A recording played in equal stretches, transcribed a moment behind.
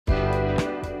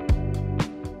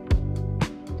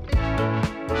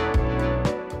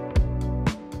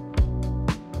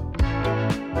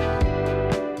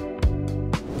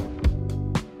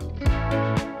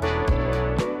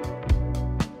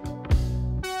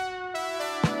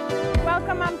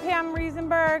Welcome, I'm Pam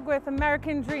Riesenberg with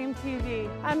American Dream TV.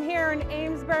 I'm here in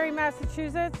Amesbury,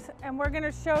 Massachusetts, and we're going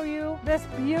to show you this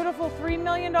beautiful $3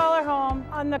 million home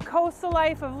on the coastal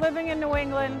life of living in New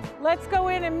England. Let's go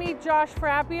in and meet Josh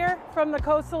Frappier from the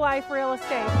Coastal Life Real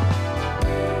Estate.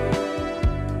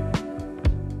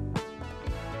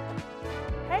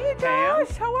 Hey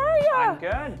Josh, how are you? I'm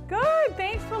good. Good,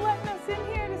 thanks for letting us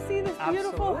in here to see this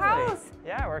beautiful house.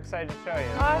 Yeah, we're excited to show you.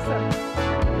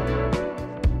 Awesome.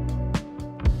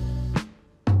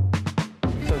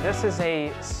 So this is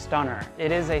a stunner.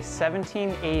 It is a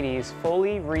 1780s,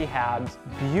 fully rehabbed,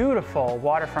 beautiful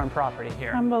waterfront property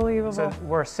here. Unbelievable. So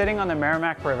we're sitting on the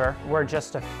Merrimack River. We're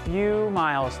just a few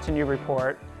miles to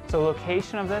Newburyport. So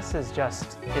location of this is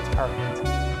just, it's perfect.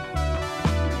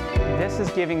 This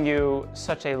is giving you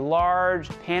such a large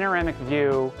panoramic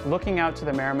view looking out to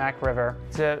the Merrimack River.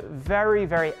 It's a very,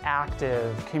 very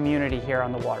active community here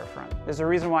on the waterfront. There's a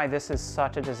reason why this is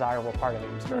such a desirable part of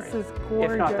Amesbury. This is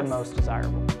gorgeous. If not the most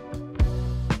desirable.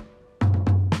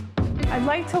 I'd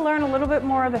like to learn a little bit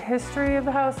more of the history of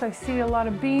the house. I see a lot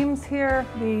of beams here.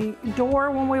 The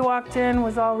door when we walked in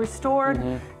was all restored.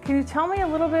 Can you tell me a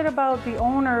little bit about the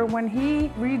owner when he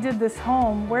redid this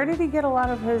home? Where did he get a lot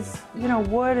of his,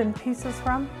 wood and pieces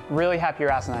from? Really happy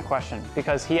you're asking that question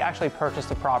because he actually purchased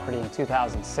the property in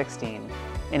 2016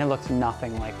 and it looked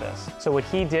nothing like this. So what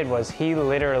he did was he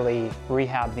literally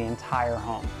rehabbed the entire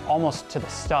home, almost to the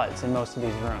studs in most of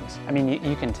these rooms. I mean,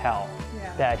 you can tell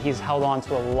that he's held on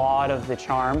to a lot of the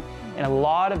charm and a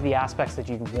lot of the aspects that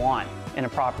you'd want in a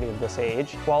property of this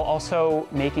age, while also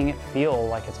making it feel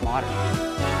like it's modern.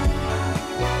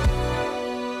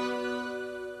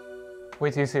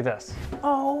 Wait till you see this.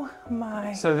 Oh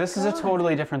my So this is a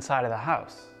totally different side of the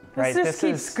house. Right? This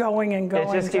keeps going and going.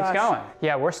 It just keeps Josh. going.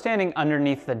 Yeah, we're standing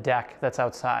underneath the deck that's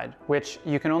outside, which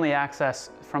you can only access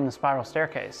from the spiral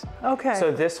staircase. Okay.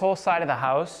 So this whole side of the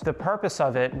house, the purpose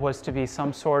of it was to be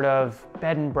some sort of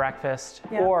bed and breakfast,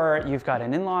 or you've got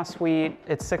an in-law suite.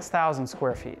 It's 6,000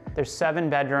 square feet. There's 7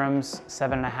 bedrooms,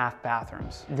 7.5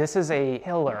 bathrooms. This is a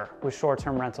killer with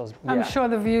short-term rentals. I'm sure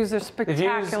the views are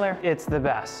spectacular. The views, it's the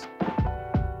best.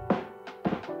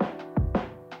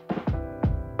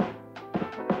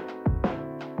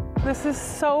 This is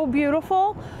so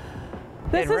beautiful.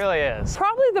 This really is.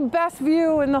 Probably the best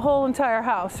view in the whole entire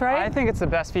house, right? I think it's the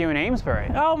best view in Amesbury.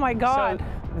 Oh my God.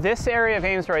 So this area of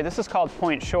Amesbury, this is called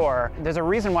Point Shore. There's a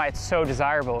reason why it's so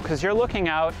desirable, because you're looking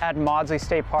out at Maudsley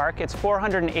State Park. It's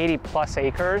 480 plus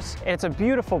acres. It's a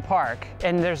beautiful park,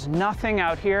 and there's nothing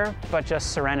out here but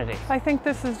just serenity. I think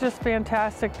this is just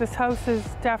fantastic. This house is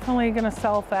definitely gonna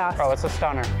sell fast. Oh, it's a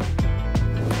stunner.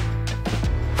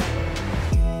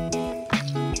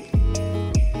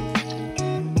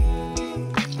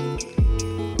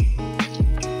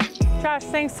 Josh,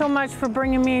 thanks so much for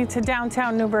bringing me to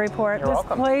downtown Newburyport. You're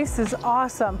welcome. This place is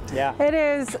awesome. Yeah. It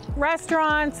is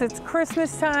restaurants, it's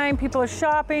Christmas time, people are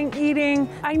shopping, eating.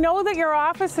 I know that your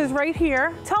office is right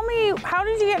here. Tell me, how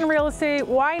did you get in real estate?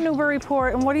 Why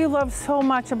Newburyport? And what do you love so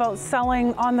much about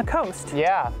selling on the coast?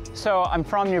 Yeah, so I'm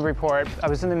from Newburyport. I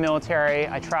was in the military,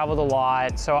 I traveled a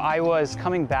lot. So I was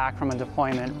coming back from a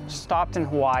deployment, stopped in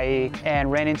Hawaii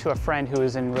and ran into a friend who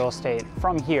was in real estate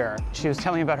from here. She was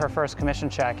telling me about her first commission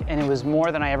check, and it was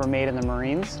more than I ever made in the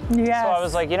Marines. Yes. So I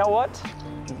was like, you know what?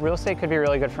 Real estate could be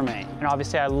really good for me. And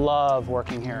obviously I love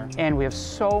working here. And we have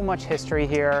so much history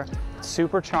here, it's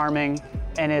super charming,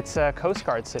 and it's a Coast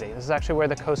Guard city. This is actually where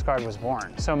the Coast Guard was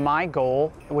born. So my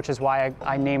goal, which is why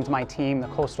I named my team the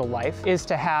Coastal Life, is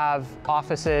to have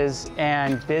offices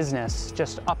and business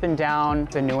just up and down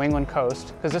the New England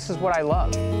coast, because this is what I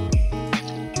love.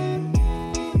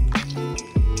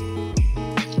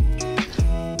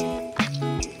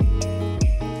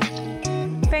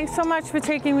 Thanks so much for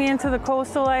taking me into the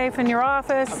Coastal Life and your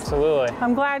office. Absolutely.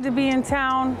 I'm glad to be in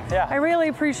town. Yeah. I really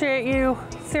appreciate you,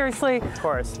 seriously. Of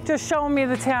course. Just showing me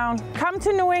the town. Come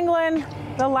to New England,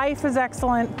 the life is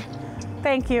excellent.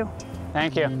 Thank you.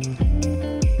 Thank you.